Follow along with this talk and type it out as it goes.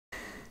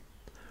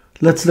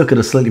Let's look at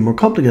a slightly more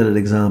complicated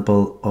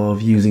example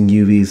of using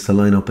UVs to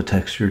line up a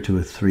texture to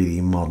a 3D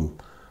model.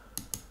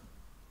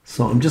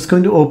 So I'm just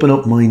going to open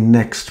up my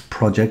next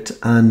project,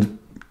 and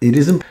it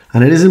is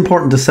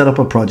important to set up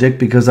a project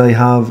because I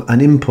have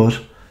an input,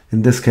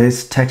 in this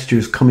case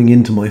textures, coming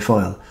into my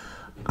file,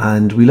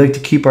 and we like to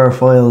keep our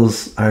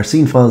files, our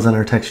scene files and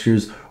our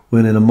textures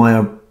within a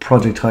Maya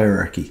project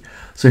hierarchy.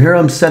 So here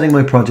I'm setting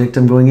my project.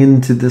 I'm going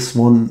into this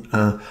one,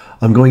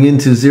 I'm going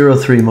into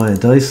 03 Maya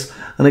Dice,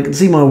 and I can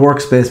see my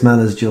workspace man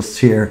is just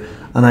here,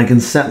 and I can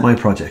set my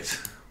project.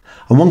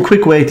 And one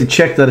quick way to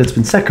check that it's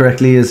been set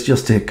correctly is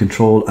just to hit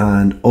Control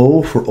and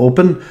O for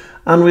open,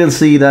 and we'll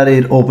see that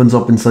it opens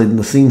up inside in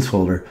the scenes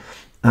folder,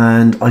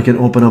 and I can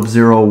open up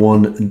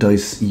 01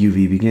 Dice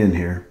UV Begin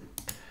here.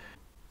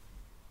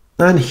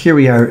 And here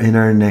we are in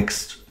our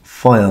next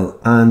file,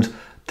 and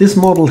this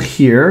model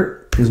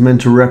here is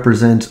meant to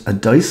represent a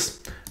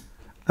dice,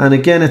 and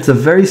again it's a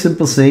very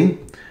simple scene,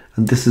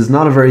 and this is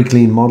not a very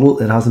clean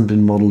model. It hasn't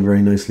been modeled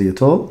very nicely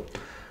at all.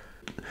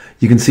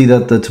 You can see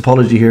that the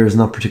topology here is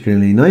not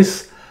particularly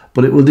nice,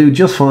 but it will do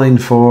just fine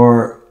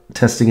for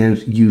testing out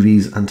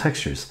UVs and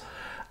textures.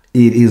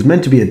 It is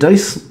meant to be a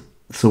dice,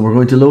 so we're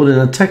going to load in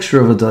a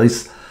texture of a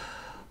dice,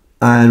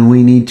 and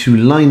we need to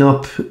line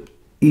up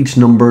each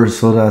number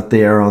so that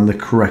they are on the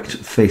correct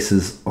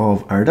faces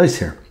of our dice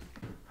here.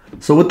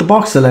 So with the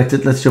box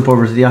selected, let's jump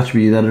over to the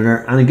attribute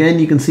editor, and again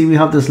you can see we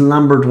have this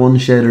Lambert 1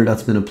 shader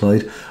that's been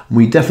applied, and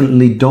we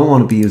definitely don't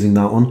want to be using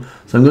that one.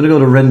 So I'm going to go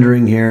to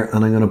rendering here,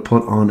 and I'm going to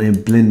put on a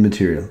blend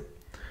material.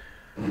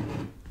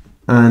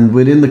 And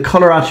within the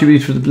color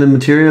attribute for the blend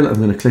material, I'm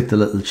going to click the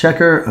little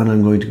checker, and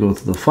I'm going to go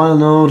to the file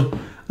node,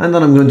 and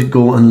then I'm going to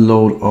go and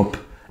load up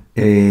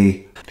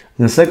I'm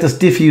going to select this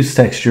diffuse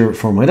texture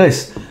for my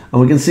dice, and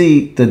we can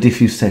see the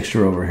diffuse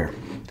texture over here.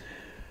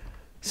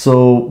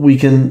 So we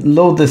can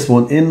load this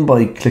one in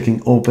by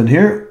clicking open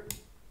here.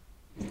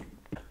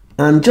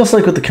 And just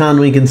like with the can,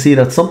 we can see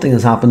that something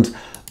has happened,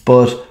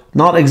 but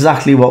not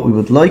exactly what we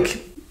would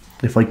like.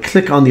 If I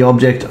click on the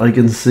object, I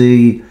can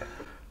see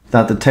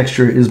that the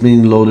texture is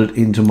being loaded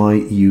into my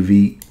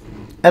UV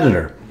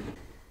editor.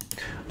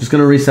 I'm just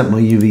going to reset my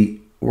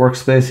UV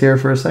workspace here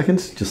for a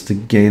second, just to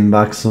gain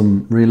back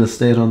some real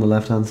estate on the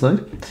left hand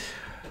side.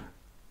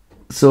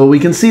 So we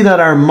can see that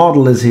our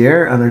model is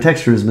here and our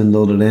texture has been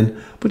loaded in,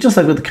 but just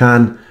like with the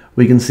can,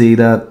 we can see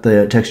that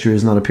the texture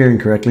is not appearing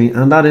correctly,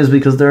 and that is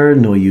because there are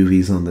no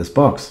UVs on this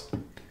box.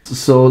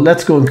 So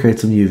let's go and create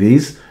some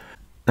UVs.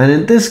 And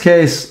in this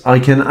case, I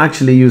can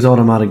actually use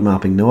automatic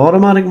mapping. Now,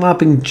 automatic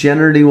mapping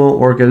generally won't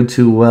work out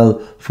too well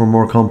for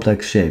more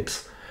complex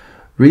shapes.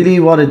 Really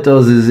what it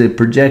does is it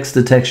projects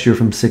the texture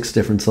from 6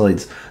 different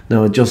sides.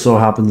 Now, it just so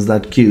happens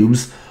that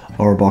cubes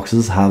or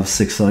boxes have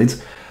 6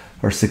 sides,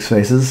 or 6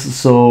 faces,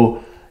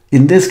 so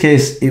in this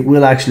case it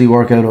will actually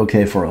work out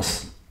okay for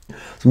us. So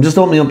I'm just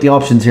opening up the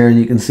options here, and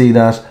you can see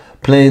that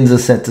planes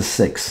is set to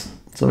 6.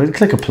 So I'll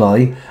click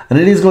apply, and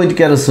it is going to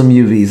get us some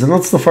UVs, and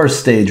that's the first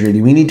stage really.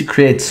 We need to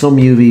create some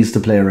UVs to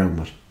play around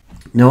with.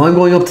 Now I'm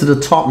going up to the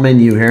top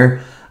menu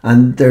here,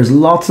 and there's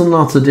lots and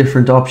lots of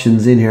different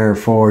options in here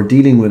for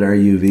dealing with our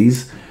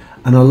UVs,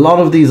 and a lot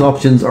of these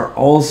options are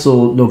also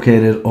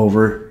located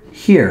over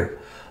here.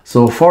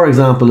 So for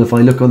example, if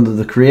I look under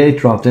the create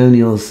drop down,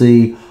 you'll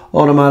see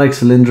automatic,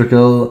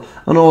 cylindrical,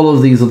 and all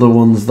of these other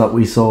ones that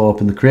we saw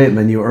up in the create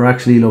menu are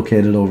actually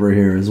located over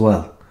here as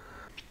well.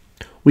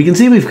 We can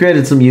see we've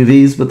created some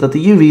UVs, but that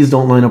the UVs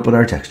don't line up with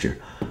our texture.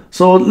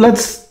 So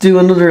let's do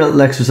another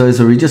little exercise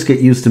where we just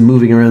get used to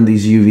moving around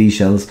these UV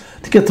shells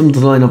to get them to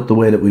line up the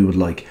way that we would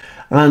like.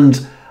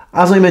 And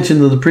as I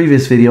mentioned in the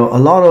previous video, a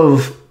lot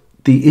of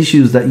the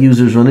issues that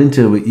users run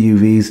into with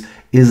UVs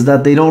is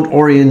that they don't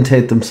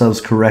orientate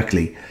themselves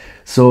correctly.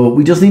 So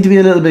we just need to be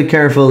a little bit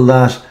careful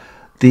that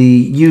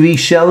the UV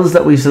shells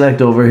that we select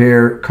over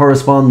here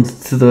correspond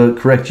to the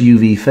correct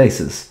UV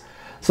faces.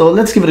 So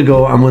let's give it a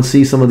go, and we'll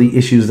see some of the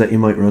issues that you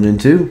might run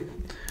into.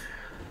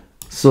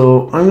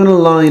 So I'm going to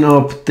line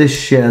up this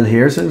shell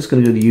here. So I'm just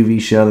going to go to UV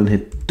shell and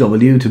hit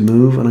W to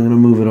move, and I'm going to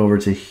move it over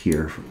to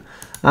here.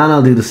 And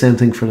I'll do the same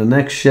thing for the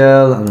next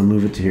shell, and I'll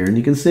move it to here. And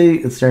you can see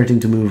it's starting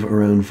to move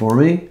around for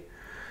me.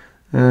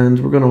 And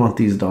we're going to want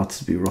these dots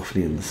to be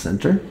roughly in the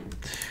center.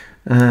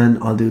 And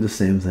I'll do the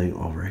same thing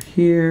over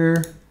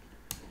here.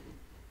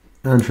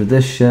 And for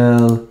this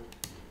shell.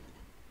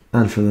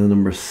 And for the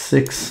number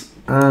 6.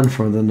 And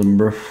for the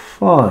number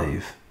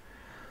 5.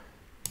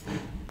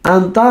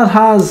 And that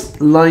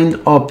has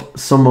lined up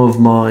some of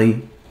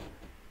my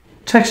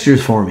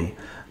textures for me.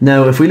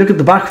 Now, if we look at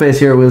the back face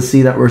here, we'll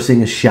see that we're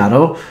seeing a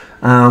shadow.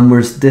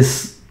 Whereas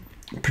this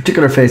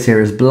particular face here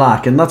is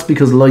black, and that's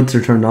because lights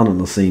are turned on in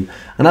the scene,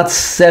 and that's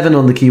 7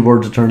 on the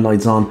keyboard to turn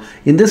lights on.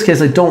 In this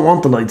case, I don't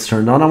want the lights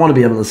turned on. I want to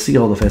be able to see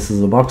all the faces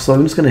of the box, so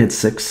I'm just going to hit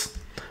 6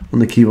 on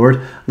the keyboard,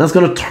 and that's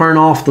going to turn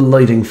off the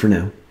lighting for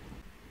now.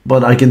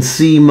 But I can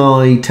see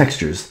my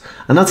textures,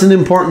 and that's an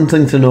important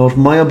thing to note.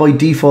 Maya by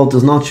default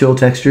does not show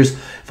textures.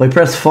 If I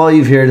press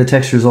 5 here, the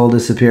textures all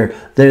disappear.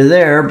 They're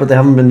there, but they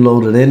haven't been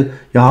loaded in.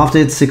 You have to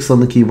hit 6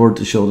 on the keyboard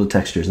to show the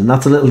textures, and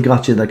that's a little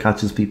gotcha that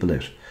catches people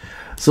out.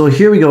 So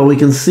here we go, we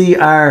can see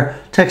our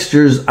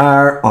textures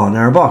are on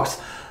our box.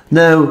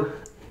 Now,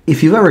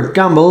 if you've ever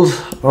gambled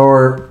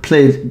or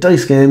played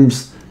dice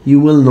games, you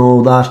will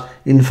know that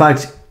in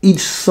fact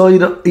each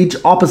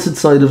opposite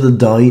side of the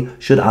die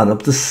should add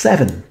up to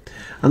 7.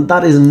 And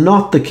that is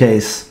not the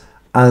case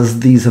as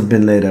these have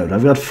been laid out.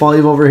 I've got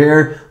 5 over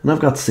here and I've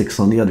got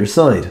 6 on the other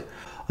side.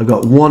 I've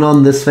got 1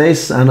 on this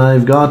face and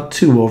I've got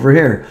 2 over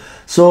here.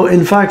 So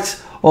in fact,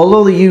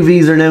 although the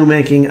UVs are now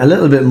making a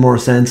little bit more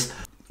sense,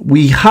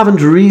 we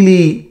haven't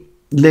really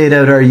laid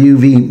out our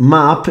UV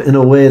map in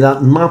a way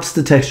that maps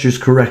the textures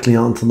correctly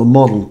onto the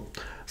model.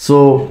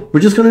 So we're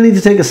just going to need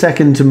to take a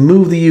second to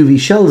move the UV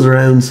shells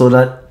around so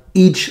that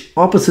each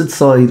opposite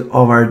side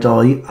of our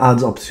die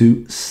adds up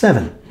to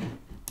 7.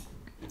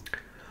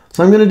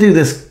 So I'm going to do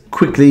this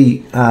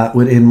quickly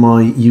within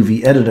my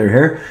UV editor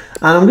here,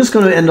 and I'm just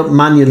going to end up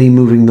manually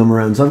moving them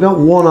around. So I've got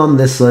 1 on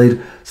this side,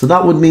 so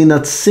that would mean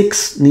that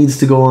 6 needs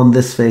to go on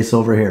this face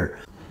over here.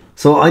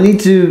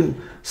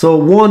 So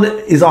 1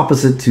 is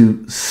opposite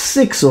to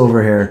 6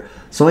 over here.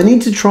 So I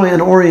need to try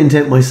and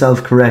orientate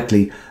myself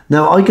correctly.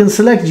 Now I can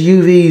select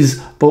UVs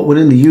but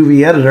within the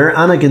UV editor,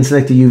 and I can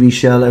select the UV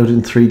shell out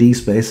in 3D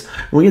space.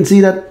 And we can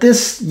see that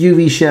this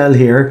UV shell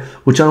here,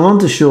 which I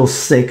want to show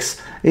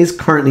 6, is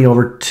currently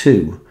over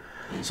 2.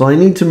 So I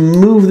need to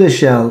move this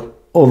shell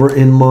over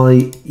in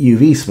my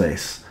UV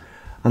space.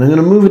 And I'm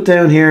going to move it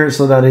down here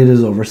so that it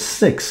is over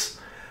 6.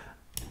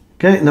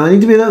 Okay, now I need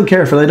to be a little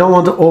careful. I don't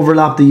want to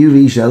overlap the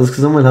UV shells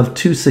because then we'll have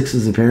 2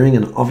 6s appearing,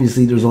 and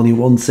obviously there's only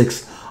 1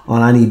 6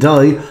 on any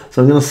die.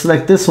 So I'm going to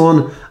select this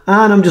one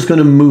and I'm just going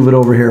to move it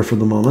over here for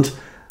the moment.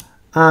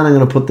 And I'm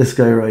going to put this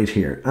guy right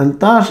here. And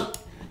that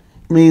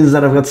means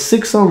that I've got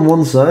 6 on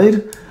one side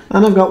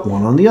and I've got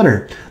 1 on the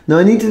other. Now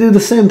I need to do the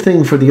same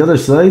thing for the other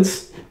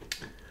sides.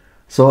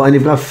 So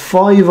I've got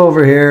 5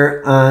 over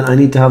here and I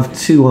need to have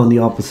 2 on the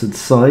opposite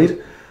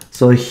side.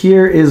 So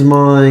here is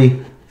my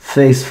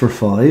face for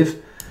 5.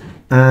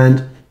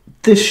 And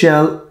this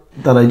shell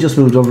that I just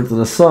moved over to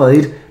the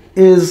side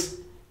is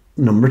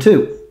number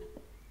 2.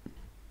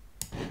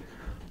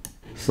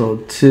 So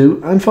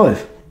 2 and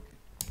 5.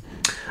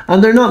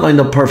 And they're not lined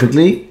up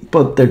perfectly,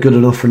 but they're good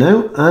enough for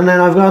now. And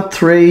then I've got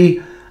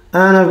 3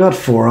 and I've got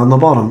 4 on the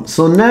bottom.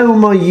 So now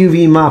my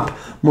UV map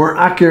more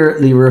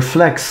accurately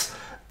reflects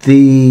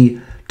the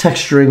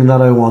texturing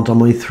that I want on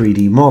my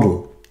 3D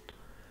model.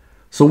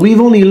 So we've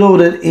only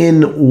loaded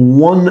in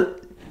 1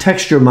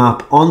 texture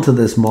map onto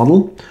this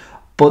model.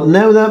 But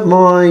now that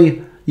my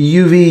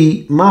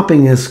UV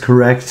mapping is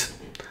correct,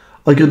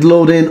 I could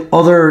load in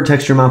other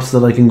texture maps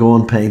that I can go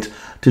and paint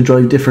to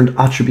drive different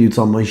attributes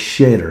on my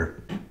shader.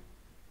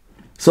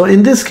 So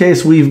in this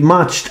case, we've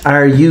matched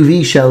our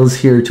UV shells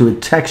here to a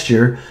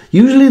texture.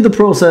 Usually the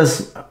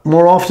process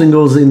more often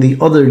goes in the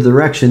other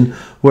direction,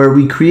 where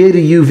we create a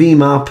UV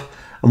map,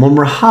 and when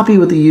we're happy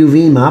with the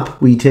UV map,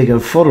 we take a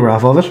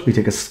photograph of it. We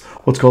take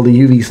what's called a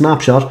UV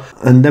snapshot,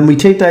 and then we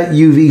take that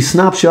UV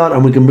snapshot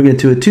and we can bring it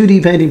to a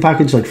 2D painting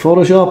package like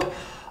Photoshop,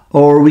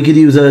 or we could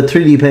use a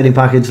 3D painting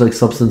package like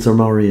Substance or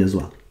Maury as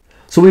well.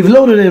 So we've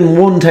loaded in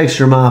 1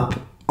 texture map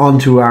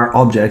onto our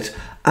object,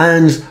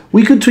 and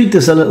we could tweak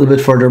this a little bit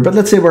further, but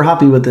let's say we're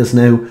happy with this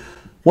now.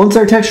 Once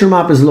our texture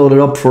map is loaded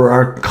up for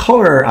our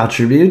color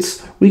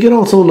attributes, we can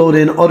also load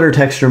in other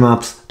texture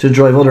maps to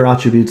drive other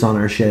attributes on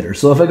our shader.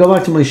 So if I go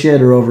back to my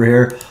shader over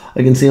here,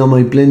 I can see on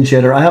my blend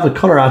shader, I have a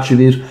color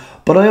attribute,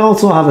 but I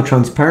also have a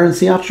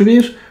transparency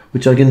attribute,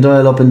 which I can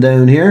dial up and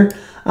down here.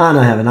 And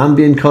I have an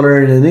ambient color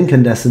and an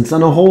incandescence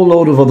and a whole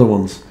load of other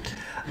ones.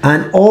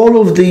 And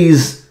all of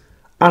these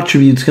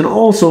attributes can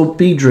also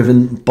be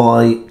driven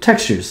by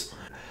textures.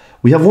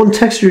 We have 1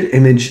 textured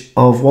image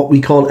of what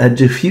we call a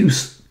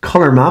diffuse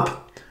color map.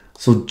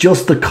 So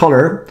just the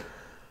color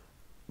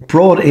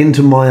brought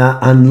into Maya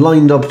and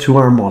lined up to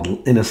our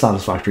model in a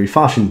satisfactory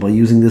fashion by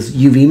using this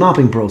UV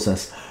mapping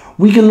process.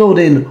 We can load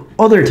in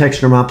other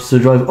texture maps to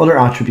drive other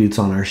attributes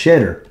on our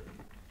shader.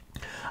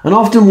 And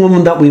often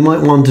one that we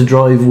might want to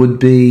drive would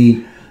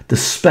be the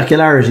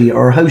specularity,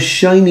 or how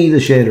shiny the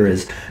shader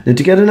is. Now,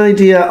 to get an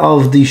idea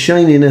of the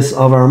shininess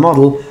of our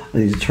model, I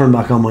need to turn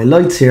back on my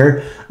lights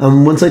here.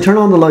 And once I turn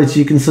on the lights,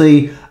 you can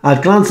see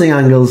at glancing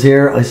angles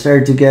here, I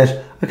start to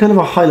get a kind of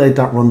a highlight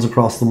that runs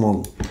across the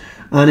model.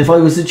 And if I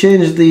was to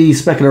change the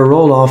specular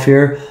roll off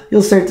here,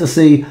 you'll start to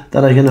see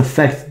that I can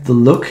affect the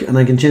look, and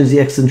I can change the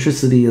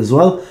eccentricity as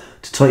well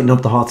to tighten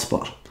up the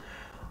hotspot.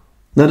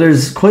 Now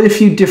there's quite a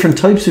few different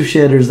types of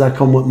shaders that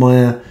come with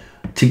Maya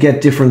to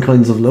get different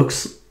kinds of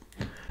looks.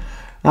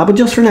 But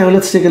just for now,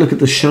 let's take a look at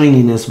the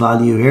shininess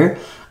value here.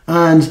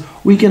 And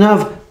we can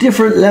have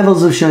different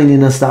levels of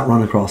shininess that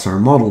run across our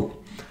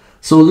model.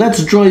 So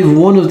let's drive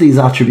one of these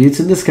attributes.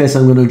 In this case,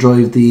 I'm going to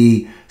drive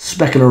the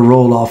specular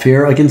roll off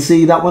here. I can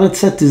see that when it's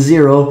set to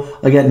 0,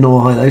 I get no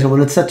highlight. And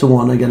when it's set to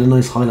 1, I get a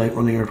nice highlight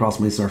running across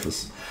my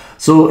surface.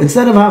 So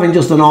instead of having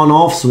just an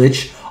on-off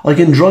switch, I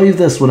can drive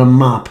this with a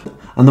map.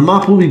 And the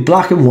map will be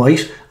black and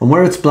white, and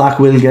where it's black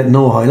we'll get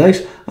no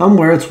highlight, and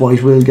where it's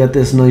white we'll get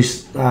this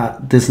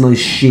nice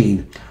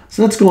sheen.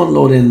 So let's go and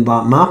load in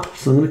that map.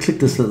 So I'm going to click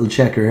this little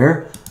checker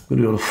here. I'm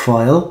going to go to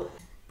File,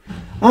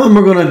 And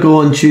we're going to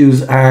go and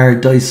choose our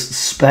dice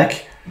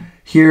spec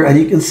here, and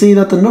you can see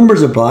that the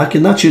numbers are black,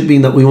 and that should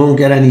mean that we won't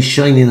get any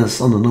shininess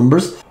on the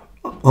numbers,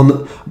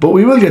 but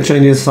we will get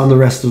shininess on the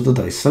rest of the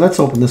dice. So let's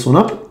open this one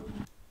up.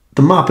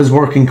 The map is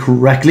working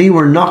correctly.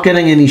 We're not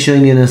getting any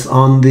shininess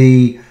on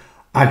the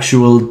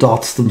actual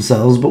dots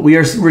themselves, but we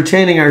are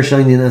retaining our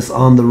shininess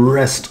on the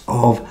rest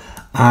of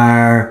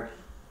our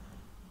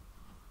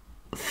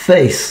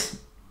face.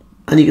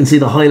 And you can see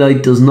the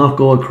highlight does not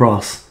go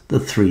across the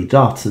 3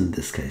 dots in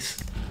this case.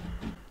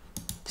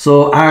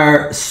 So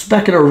our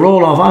specular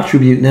roll-off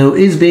attribute now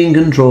is being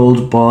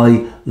controlled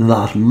by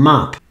that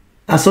map.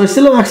 So I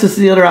still have access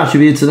to the other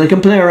attributes, and I can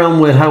play around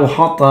with how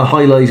hot the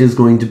highlight is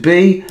going to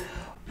be.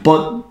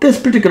 But this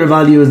particular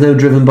value is now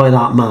driven by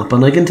that map,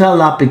 and I can tell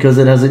that because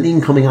it has an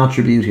incoming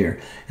attribute here.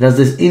 It has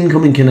this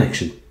incoming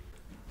connection.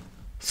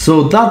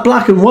 So that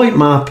black and white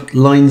map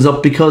lines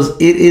up because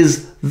it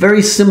is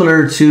very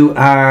similar to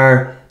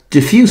our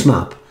diffuse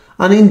map.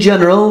 And in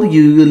general,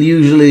 you will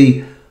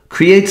usually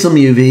create some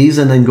UVs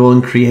and then go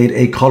and create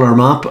a color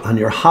map, and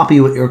you're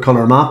happy with your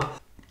color map.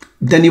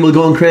 Then you will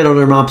go and create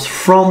other maps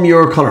from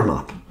your color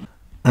map.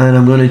 And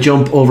I'm going to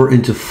jump over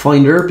into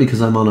Finder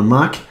because I'm on a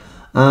Mac.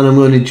 And I'm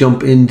going to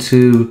jump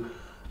into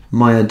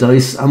Maya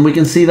Dice, and we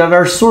can see that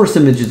our source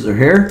images are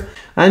here.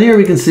 And here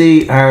we can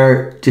see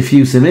our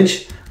diffuse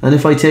image. And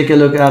if I take a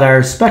look at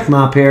our spec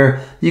map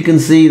here, you can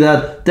see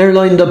that they're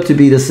lined up to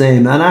be the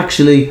same. And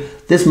actually,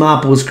 this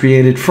map was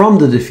created from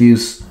the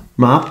diffuse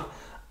map,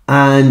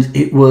 and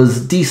it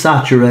was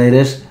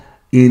desaturated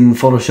in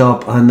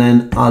Photoshop, and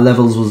then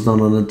levels was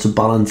done on it to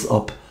balance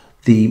up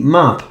the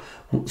map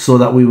so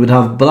that we would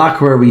have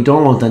black where we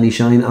don't want any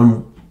shine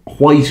and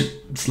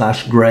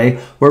white/grey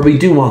where we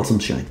do want some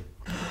shine.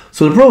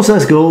 So the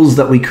process goes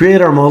that we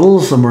create our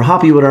models, and we're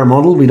happy with our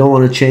model. We don't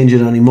want to change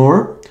it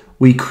anymore.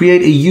 We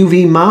create a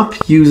UV map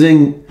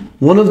using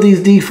one of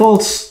these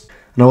defaults,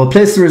 and I will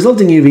place the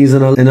resulting UVs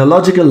in a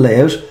logical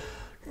layout.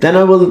 Then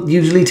I will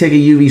usually take a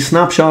UV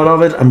snapshot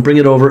of it and bring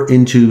it over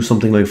into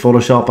something like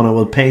Photoshop, and I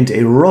will paint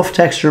a rough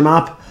texture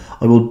map.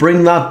 I will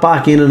bring that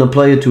back in and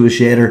apply it to a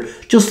shader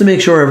just to make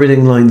sure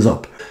everything lines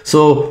up.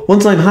 So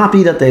once I'm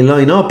happy that they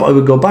line up, I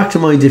would go back to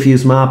my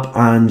diffuse map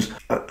and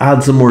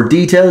add some more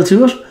detail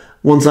to it.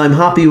 Once I'm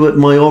happy with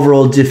my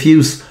overall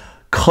diffuse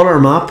color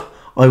map,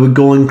 I would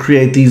go and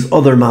create these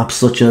other maps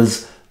such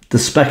as the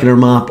specular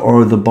map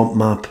or the bump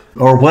map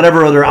or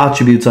whatever other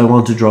attributes I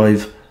want to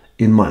drive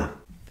in Maya.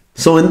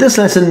 So in this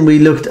lesson, we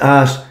looked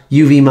at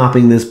UV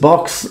mapping this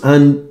box,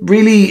 and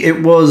really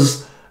it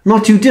was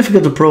not too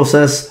difficult to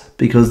process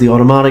because the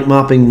automatic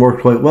mapping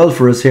worked quite well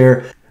for us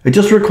here. It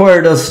just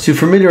required us to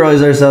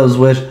familiarize ourselves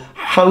with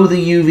how the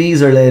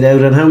UVs are laid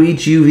out and how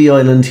each UV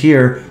island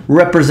here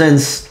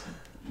represents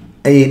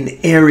an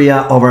area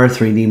of our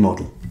 3D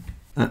model.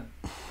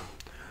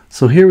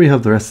 So here we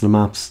have the rest of the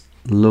maps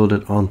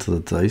loaded onto the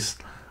dice,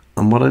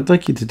 and what I'd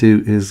like you to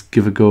do is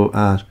give a go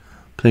at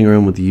playing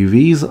around with the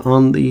UVs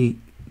on the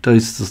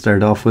dice to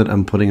start off with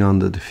and putting on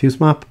the diffuse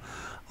map,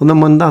 and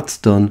then when that's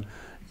done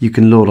you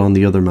can load on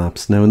the other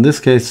maps. Now in this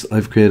case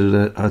I've created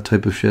a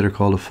type of shader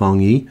called a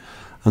Fong-E,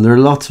 and there are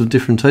lots of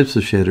different types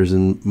of shaders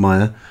in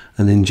Maya,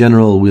 and in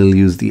general we'll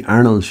use the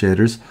Arnold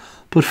shaders,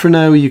 but for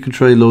now you could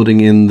try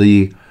loading in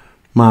the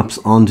maps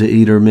onto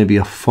either maybe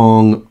a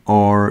Fong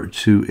or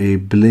to a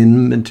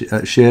Blinn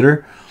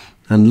shader,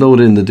 and load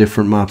in the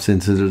different maps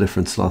into the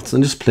different slots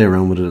and just play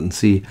around with it and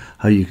see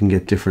how you can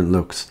get different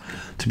looks.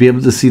 To be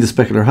able to see the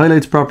specular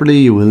highlights properly,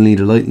 you will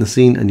need a light in the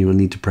scene, and you will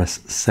need to press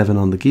 7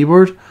 on the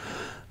keyboard.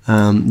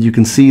 You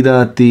can see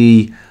that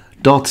the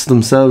dots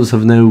themselves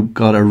have now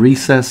got a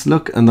recessed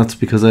look, and that's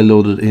because I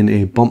loaded in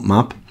a bump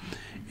map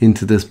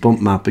into this bump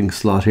mapping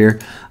slot here.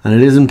 And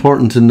it is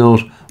important to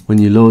note, when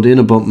you load in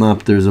a bump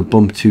map, there's a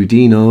bump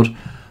 2D node.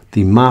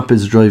 The map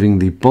is driving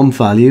the bump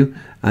value,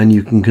 and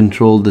you can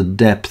control the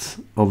depth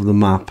of the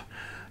map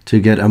to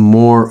get a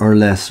more or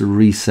less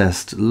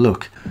recessed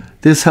look.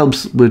 This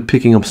helps with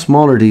picking up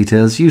smaller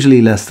details,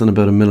 usually less than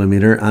about 1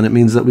 millimeter, and it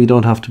means that we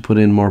don't have to put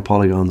in more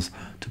polygons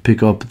to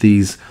pick up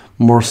these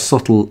more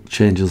subtle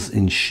changes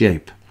in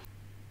shape.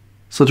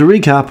 So to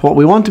recap, what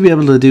we want to be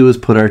able to do is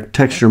put our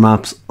texture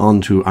maps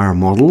onto our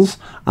models,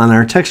 and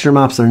our texture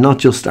maps are not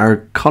just our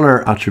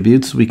color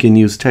attributes. We can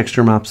use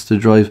texture maps to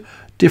drive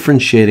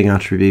different shading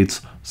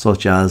attributes,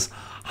 such as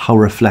how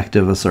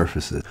reflective a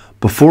surface is.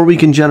 Before we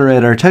can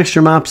generate our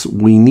texture maps,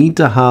 we need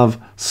to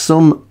have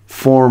some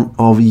form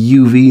of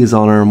UVs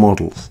on our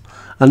models.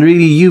 And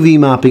really, UV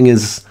mapping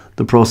is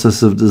the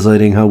process of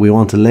deciding how we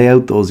want to lay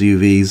out those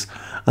UVs,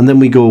 and then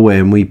we go away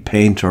and we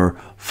paint or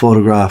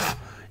photograph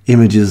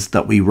images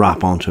that we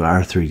wrap onto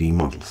our 3D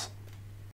models.